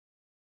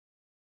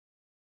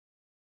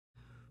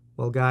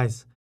Well,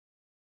 guys,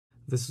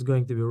 this is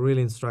going to be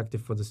really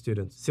instructive for the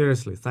students.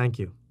 Seriously, thank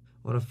you.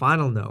 On a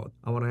final note,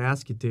 I want to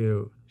ask you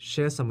to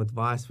share some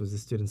advice with the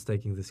students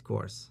taking this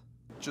course.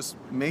 Just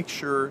make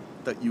sure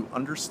that you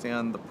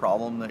understand the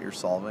problem that you're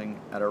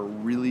solving at a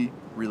really,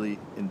 really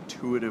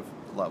intuitive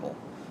level.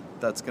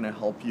 That's going to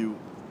help you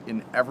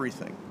in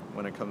everything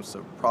when it comes to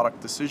product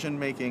decision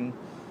making,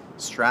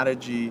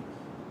 strategy,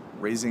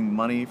 raising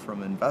money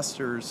from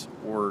investors,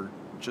 or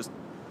just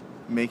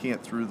making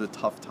it through the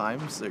tough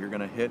times that you're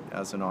going to hit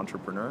as an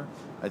entrepreneur.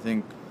 I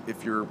think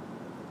if you're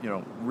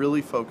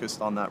really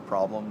focused on that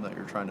problem that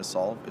you're trying to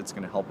solve, it's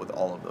going to help with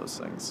all of those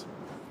things.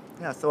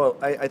 Yeah, so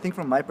I think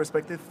from my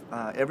perspective,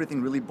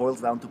 everything really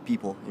boils down to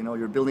people.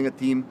 You're building a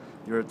team,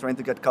 you're trying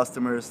to get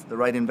customers, the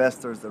right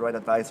investors, the right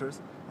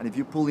advisors, and if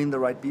you pull in the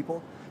right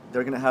people,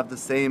 they're going to have the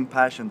same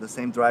passion, the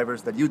same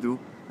drivers that you do,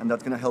 and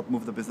that's going to help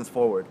move the business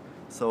forward.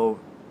 So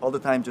all the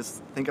time,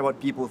 just think about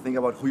people, think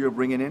about who you're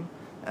bringing in,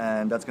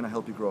 and that's going to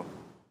help you grow.